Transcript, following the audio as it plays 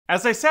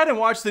As I sat and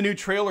watched the new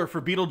trailer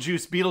for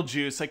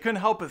Beetlejuice, I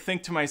couldn't help but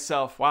think to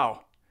myself,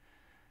 wow,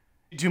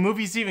 do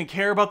movies even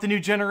care about the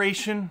new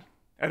generation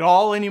at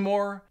all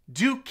anymore?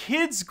 Do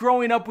kids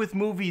growing up with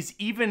movies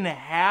even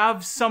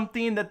have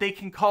something that they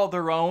can call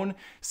their own?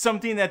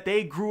 Something that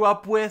they grew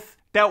up with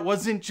that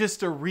wasn't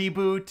just a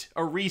reboot,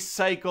 a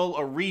recycle,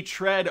 a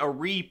retread, a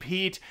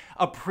repeat,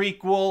 a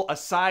prequel, a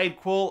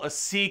sidequel, a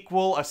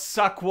sequel, a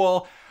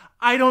suckwell?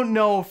 I don't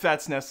know if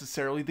that's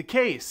necessarily the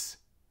case.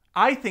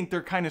 I think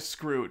they're kind of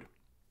screwed.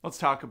 Let's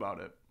talk about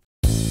it.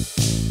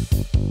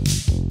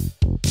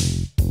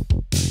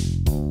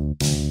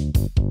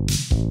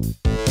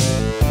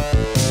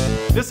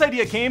 This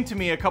idea came to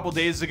me a couple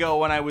days ago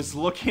when I was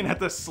looking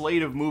at the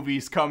slate of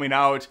movies coming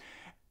out,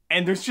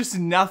 and there's just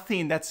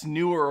nothing that's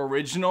new or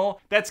original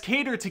that's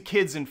catered to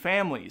kids and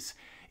families.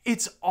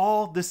 It's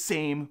all the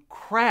same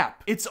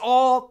crap. It's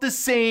all the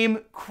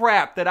same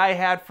crap that I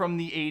had from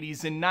the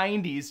 80s and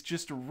 90s,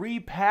 just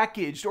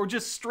repackaged or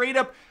just straight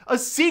up a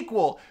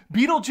sequel.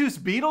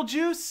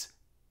 Beetlejuice?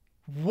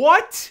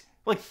 What?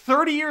 Like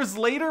 30 years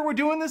later, we're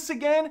doing this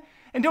again?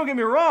 And don't get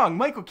me wrong,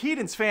 Michael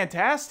Keaton's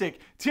fantastic.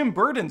 Tim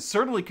Burton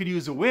certainly could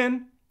use a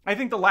win. I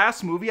think the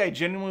last movie I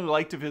genuinely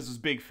liked of his was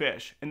Big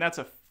Fish, and that's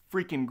a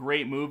freaking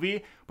great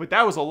movie, but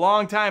that was a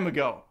long time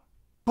ago.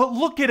 But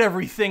look at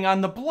everything on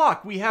the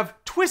block. We have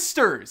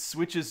Twisters,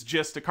 which is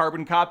just a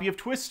carbon copy of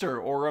Twister,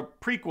 or a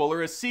prequel,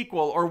 or a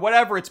sequel, or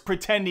whatever it's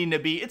pretending to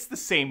be. It's the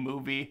same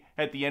movie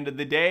at the end of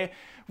the day.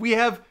 We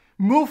have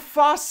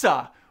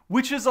Mufasa,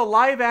 which is a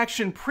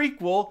live-action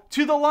prequel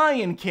to The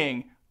Lion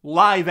King.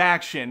 Live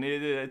action.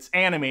 It's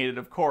animated,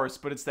 of course,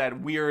 but it's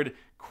that weird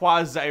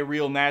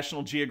quasi-real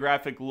National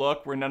Geographic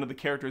look where none of the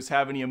characters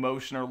have any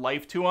emotion or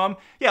life to them.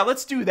 Yeah,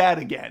 let's do that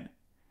again.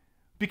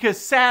 Because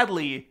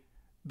sadly,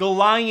 The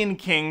Lion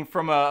King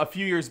from a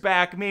few years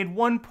back made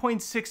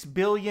 $1.6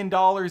 billion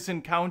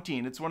and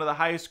counting. It's one of the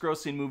highest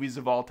grossing movies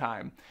of all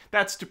time.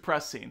 That's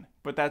depressing,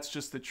 but that's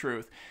just the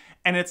truth.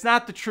 And it's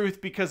not the truth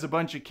because a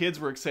bunch of kids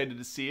were excited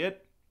to see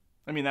it.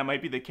 I mean, that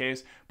might be the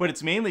case, but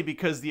it's mainly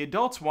because the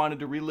adults wanted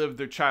to relive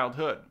their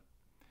childhood.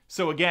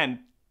 So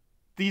again,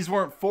 these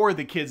weren't for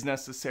the kids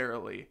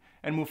necessarily,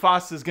 and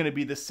Mufasa is going to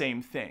be the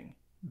same thing.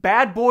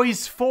 Bad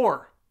Boys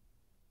 4.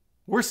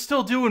 We're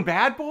still doing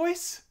Bad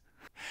Boys?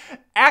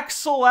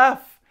 Axel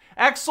F.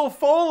 Axel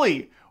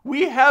Foley.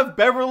 We have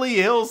Beverly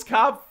Hills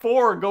Cop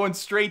 4 going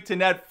straight to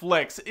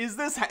Netflix. Is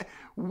this...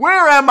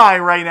 Where am I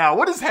right now?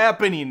 What is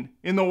happening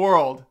in the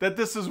world that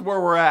this is where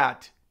we're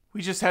at?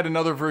 We just had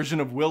another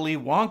version of Willy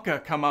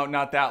Wonka come out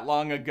not that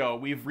long ago.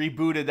 We've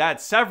rebooted that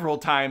several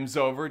times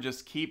over.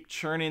 Just keep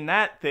churning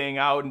that thing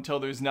out until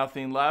there's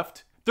nothing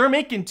left. They're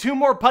making 2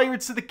 more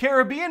Pirates of the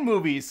Caribbean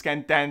movies.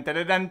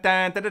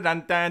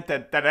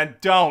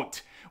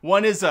 Don't.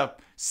 One is a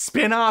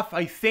spin-off,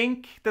 I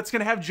think, that's going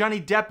to have Johnny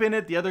Depp in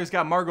it. The other's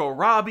got Margot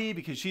Robbie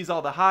because she's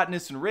all the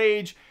hotness and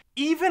rage.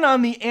 Even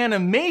on the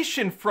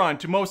animation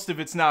front, most of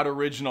it's not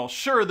original.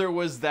 Sure, there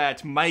was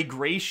that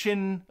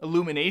Migration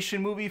Illumination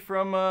movie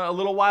from a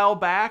little while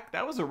back.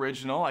 That was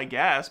original, I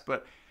guess,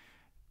 but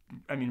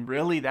I mean,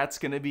 really, that's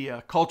going to be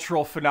a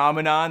cultural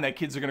phenomenon that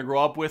kids are going to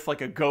grow up with,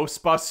 like a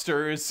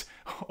Ghostbusters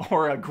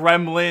or a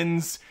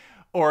Gremlins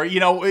or,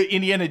 you know,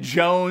 Indiana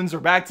Jones or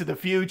Back to the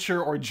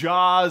Future or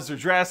Jaws or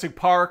Jurassic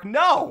Park.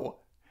 No!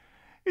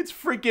 It's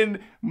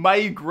freaking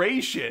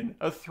Migration,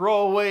 a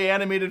throwaway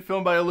animated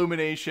film by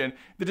Illumination.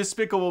 The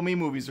Despicable Me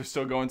movies are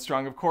still going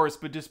strong, of course,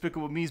 but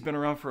Despicable Me's been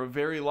around for a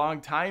very long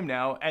time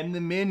now. And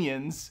the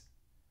Minions,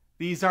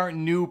 these aren't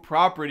new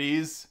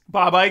properties.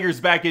 Bob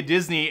Iger's back at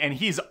Disney, and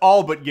he's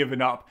all but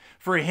given up.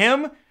 For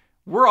him,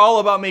 we're all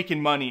about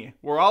making money.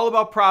 We're all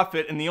about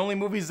profit, and the only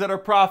movies that are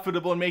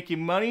profitable and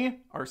making money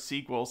are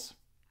sequels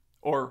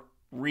or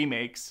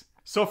remakes.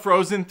 So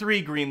Frozen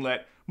 3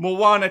 greenlit.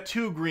 Moana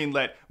 2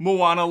 greenlit,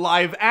 Moana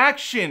live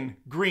action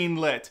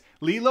greenlit,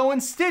 Lilo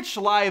and Stitch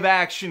live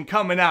action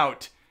coming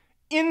out,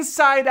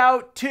 Inside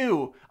Out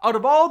 2. Out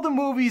of all the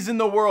movies in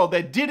the world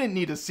that didn't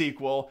need a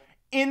sequel,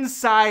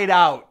 Inside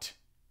Out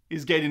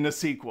is getting a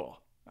sequel.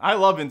 I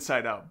love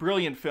Inside Out,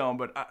 brilliant film,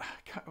 but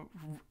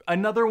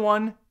another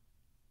one?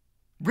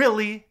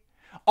 Really?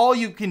 All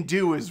you can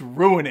do is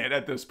ruin it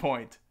at this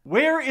point.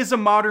 Where is a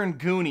modern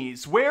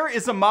Goonies? Where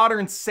is a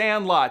modern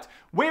Sandlot?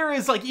 Where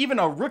is like even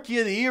a Rookie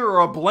of the Year or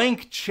a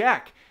Blank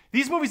Check?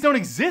 These movies don't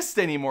exist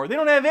anymore. They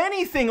don't have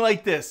anything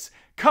like this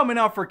coming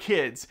out for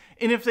kids.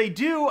 And if they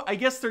do, I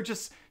guess they're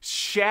just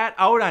shat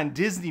out on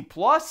Disney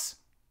Plus.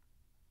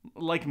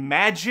 Like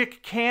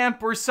Magic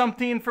Camp or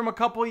something from a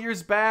couple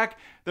years back.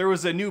 There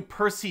was a new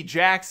Percy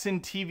Jackson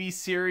TV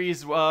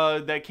series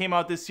that came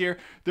out this year.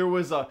 There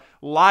was a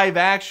live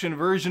action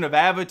version of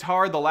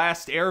Avatar, The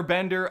Last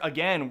Airbender.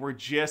 Again, we're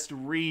just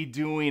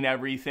redoing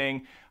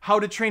everything. How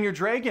to Train Your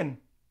Dragon.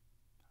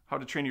 How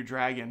to Train Your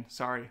Dragon.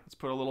 Sorry, let's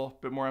put a little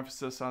bit more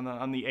emphasis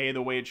on the A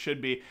the way it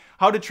should be.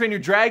 How to Train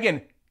Your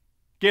Dragon.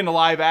 Getting a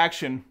live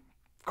action.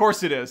 Of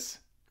course it is.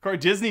 Of course,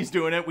 Disney's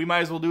doing it. We might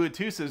as well do it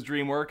too, says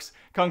DreamWorks.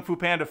 Kung Fu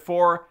Panda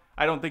 4,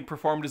 I don't think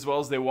performed as well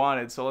as they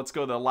wanted, so let's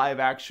go the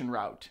live action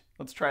route.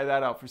 Let's try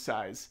that out for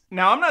size.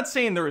 Now, I'm not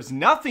saying there is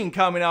nothing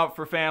coming out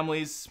for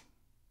families.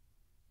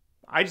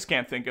 I just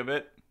can't think of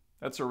it.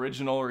 That's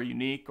original or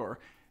unique or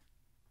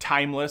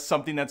timeless,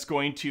 something that's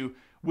going to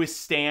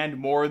withstand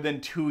more than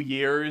 2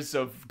 years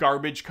of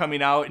garbage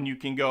coming out and you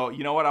can go,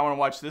 you know what, I want to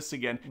watch this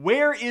again.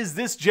 Where is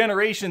this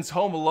generation's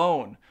Home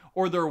Alone?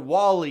 Or their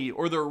Wall-E,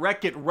 or their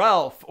Wreck-It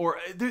Ralph, or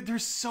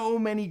there's so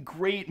many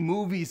great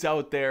movies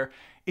out there.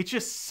 It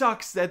just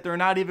sucks that they're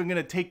not even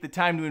gonna take the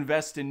time to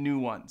invest in new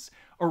ones,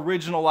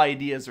 original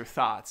ideas or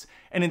thoughts.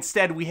 And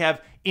instead we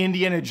have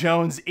Indiana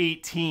Jones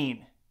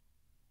 18,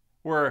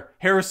 where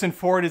Harrison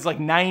Ford is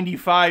like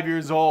 95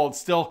 years old,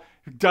 still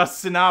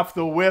dusting off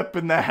the whip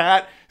and the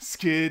hat.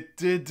 They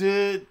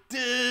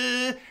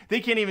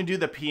can't even do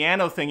the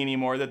piano thing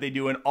anymore that they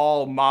do in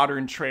all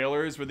modern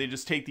trailers, where they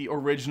just take the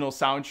original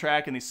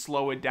soundtrack and they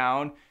slow it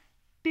down.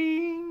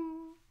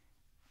 Ding,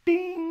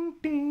 ding,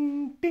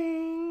 ding, ding.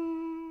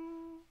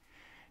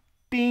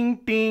 Ding,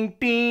 ding,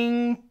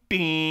 ding,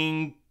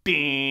 ding,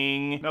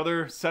 ding.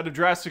 Another set of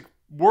Jurassic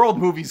World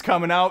movies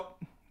coming out.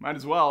 Might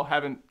as well.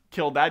 Haven't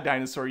killed that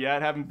dinosaur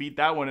yet. Haven't beat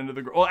that one into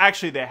the ground. Well,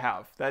 actually they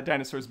have. That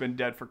dinosaur's been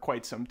dead for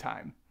quite some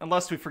time.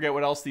 Unless we forget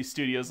what else these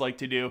studios like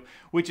to do,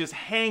 which is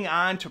hang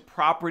on to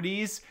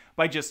properties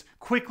by just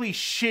quickly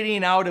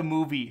shitting out a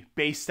movie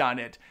based on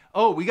it.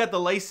 Oh, we got the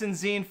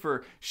licensing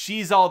for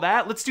She's All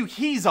That. Let's do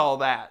He's All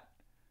That.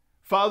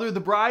 Father of the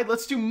Bride.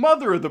 Let's do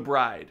Mother of the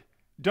Bride.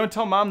 Don't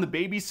Tell Mom the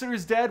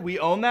Babysitter's Dead. We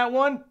own that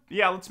one.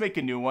 Yeah, let's make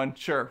a new one.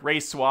 Sure,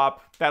 race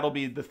swap. That'll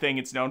be the thing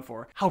it's known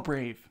for. How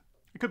brave.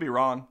 I could be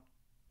wrong.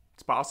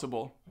 It's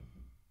possible.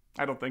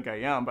 I don't think I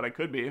am, but I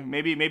could be.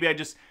 Maybe I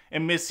just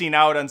am missing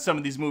out on some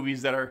of these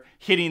movies that are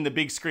hitting the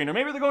big screen, or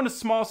maybe they're going to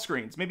small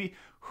screens. Maybe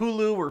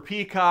Hulu or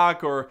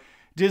Peacock or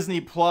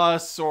Disney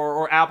Plus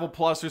or Apple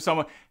Plus or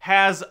someone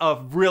has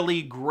a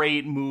really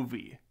great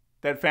movie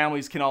that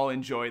families can all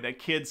enjoy, that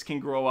kids can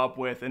grow up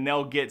with, and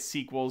they'll get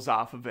sequels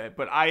off of it.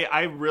 But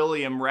I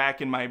really am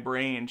racking my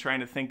brain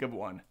trying to think of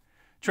one.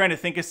 Trying to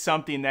think of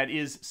something that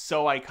is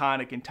so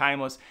iconic and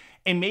timeless.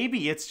 And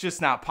maybe it's just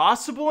not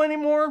possible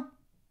anymore.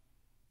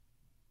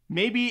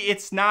 Maybe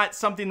it's not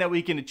something that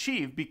we can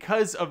achieve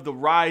because of the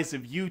rise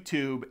of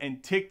YouTube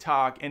and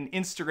TikTok and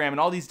Instagram and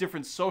all these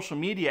different social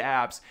media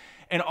apps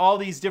and all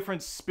these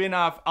different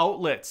spin-off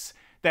outlets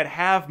that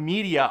have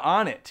media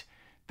on it,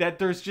 that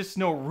there's just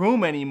no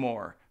room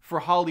anymore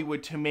for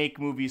Hollywood to make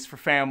movies for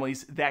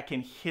families that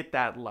can hit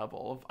that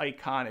level of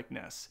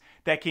iconicness,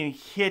 that can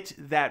hit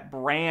that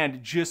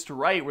brand just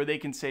right, where they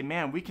can say,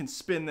 man, we can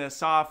spin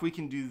this off, we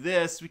can do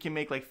this, we can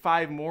make like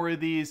 5 more of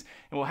these,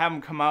 and we'll have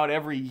them come out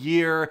every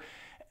year.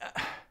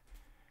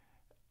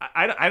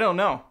 I don't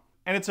know.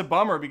 And it's a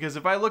bummer, because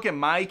if I look at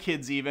my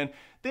kids even,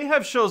 they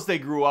have shows they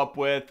grew up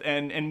with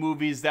and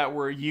movies that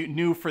were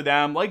new for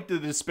them, like the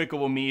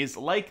Despicable Me's,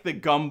 like the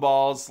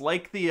Gumballs,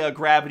 like the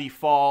Gravity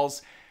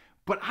Falls.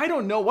 But I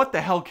don't know what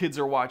the hell kids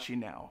are watching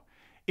now.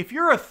 If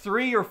you're a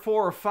 3 or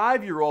 4 or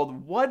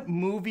 5-year-old, what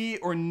movie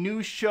or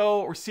new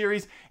show or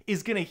series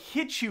is going to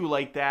hit you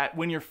like that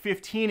when you're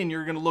 15 and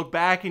you're going to look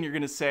back and you're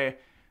going to say,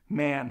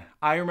 man,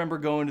 I remember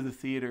going to the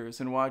theaters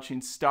and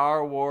watching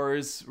Star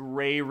Wars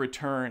Rey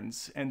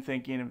Returns and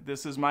thinking,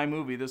 this is my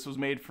movie, this was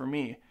made for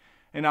me.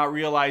 And not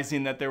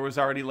realizing that there was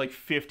already like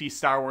 50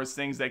 Star Wars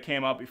things that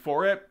came out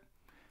before it.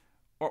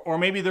 Or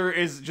maybe there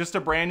is just a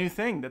brand new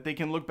thing that they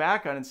can look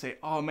back on and say,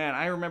 oh man,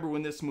 I remember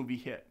when this movie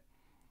hit.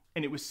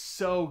 And it was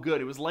so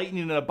good. It was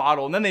lightning in a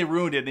bottle. And then they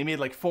ruined it. They made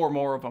like 4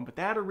 more of them. But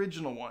that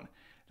original one,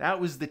 that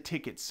was the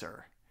ticket,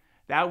 sir.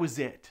 That was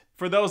it.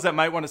 For those that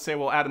might want to say,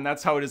 well, Adam,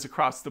 that's how it is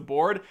across the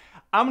board,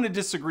 I'm going to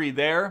disagree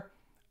there.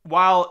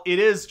 While it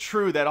is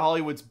true that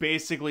Hollywood's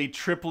basically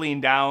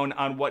tripling down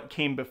on what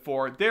came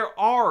before, there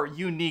are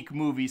unique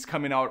movies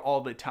coming out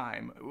all the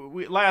time.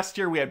 Last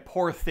year we had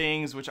Poor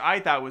Things, which I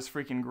thought was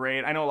freaking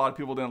great. I know a lot of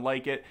people didn't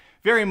like it.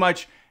 Very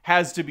much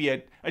has to be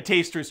a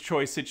taster's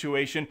choice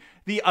situation.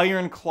 The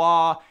Iron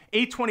Claw.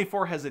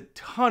 A24 has a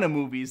ton of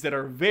movies that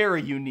are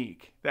very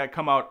unique that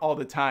come out all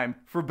the time,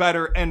 for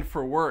better and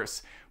for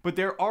worse. But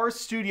there are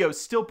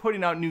studios still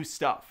putting out new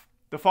stuff.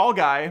 The Fall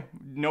Guy,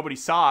 nobody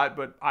saw it,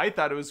 but I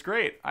thought it was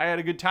great. I had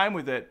a good time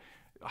with it.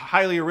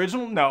 Highly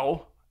original?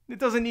 No, it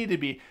doesn't need to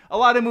be. A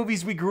lot of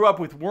movies we grew up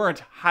with weren't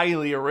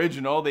highly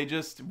original. They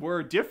just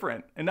were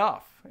different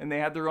enough. And they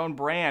had their own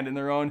brand and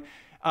their own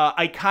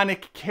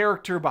iconic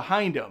character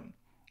behind them.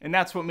 And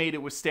that's what made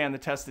it withstand the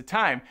test of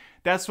time.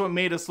 That's what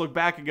made us look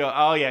back and go,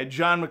 oh yeah,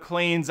 John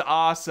McClane's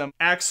awesome.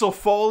 Axel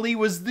Foley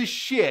was the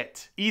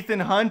shit. Ethan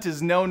Hunt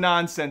is no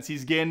nonsense.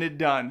 He's getting it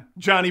done.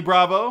 Johnny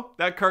Bravo,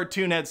 that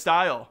cartoon had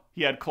style.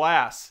 He had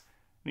class.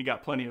 And he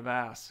got plenty of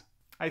ass.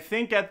 I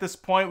think at this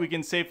point we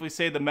can safely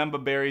say the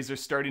Memba berries are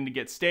starting to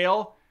get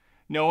stale.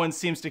 No one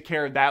seems to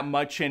care that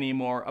much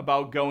anymore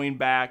about going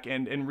back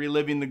and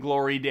reliving the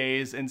glory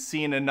days and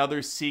seeing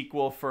another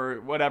sequel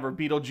for whatever,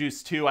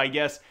 Beetlejuice 2, I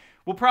guess.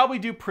 We'll probably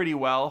do pretty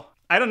well.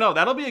 I don't know.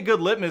 That'll be a good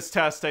litmus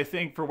test, I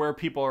think, for where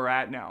people are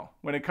at now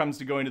when it comes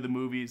to going to the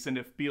movies, and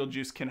if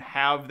Beetlejuice can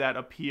have that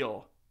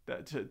appeal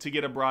to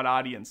get a broad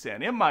audience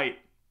in. It might.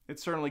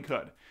 It certainly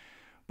could.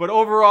 But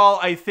overall,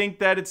 I think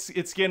that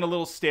it's getting a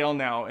little stale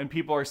now, and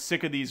people are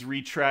sick of these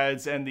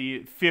retreads and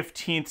the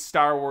 15th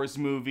Star Wars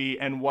movie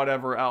and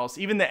whatever else.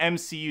 Even the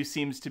MCU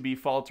seems to be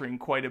faltering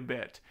quite a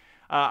bit.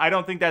 I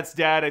don't think that's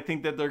dead. I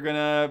think that they're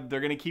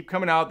gonna keep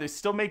coming out. They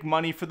still make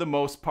money for the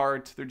most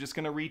part. They're just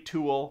gonna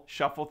retool,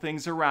 shuffle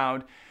things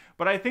around.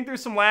 But I think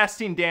there's some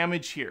lasting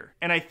damage here.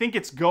 And I think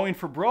it's going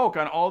for broke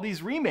on all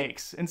these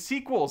remakes and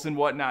sequels and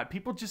whatnot.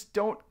 People just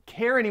don't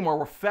care anymore.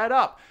 We're fed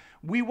up.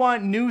 We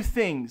want new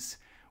things.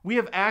 We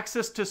have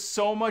access to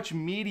so much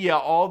media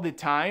all the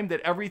time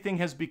that everything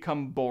has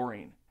become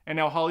boring. And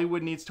now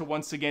Hollywood needs to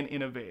once again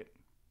innovate.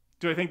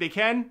 Do I think they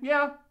can?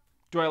 Yeah.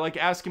 Do I like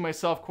asking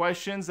myself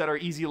questions that are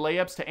easy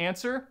layups to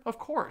answer? Of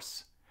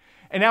course.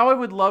 And now I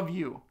would love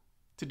you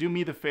to do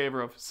me the favor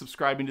of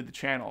subscribing to the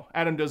channel.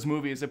 Adam Does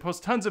Movies. I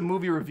post tons of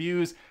movie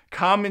reviews,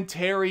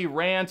 commentary,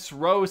 rants,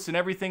 roasts, and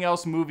everything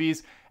else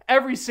movies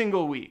every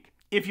single week.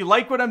 If you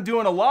like what I'm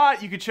doing a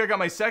lot, you can check out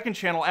my second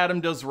channel, Adam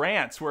Does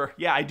Rants, where,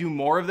 yeah, I do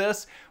more of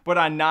this, but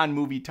on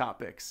non-movie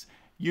topics.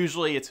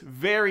 Usually it's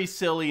very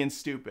silly and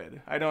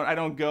stupid. I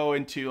don't go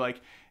into like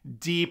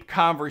deep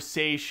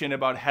conversation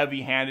about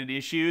heavy-handed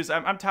issues.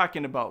 I'm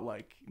talking about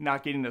like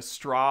not getting a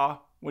straw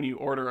when you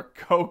order a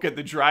Coke at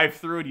the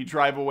drive-thru and you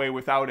drive away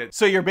without it.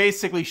 So you're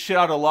basically shit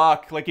out of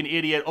luck, like an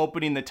idiot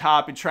opening the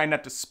top and trying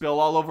not to spill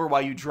all over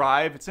while you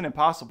drive. It's an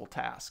impossible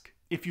task.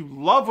 If you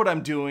love what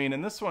I'm doing,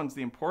 and this one's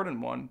the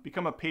important one,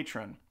 become a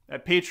patron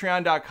at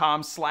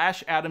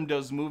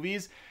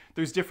patreon.com/AdamDoesMovies.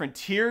 There's different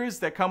tiers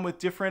that come with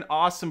different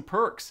awesome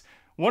perks.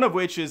 One of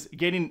which is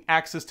getting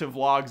access to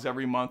vlogs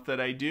every month that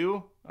I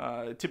do.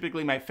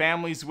 Typically my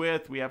family's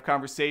with, we have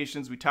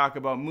conversations, we talk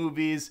about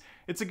movies.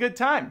 It's a good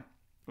time.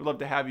 We'd love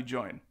to have you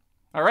join.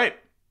 All right,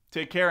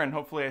 take care and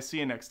hopefully I see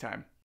you next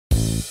time.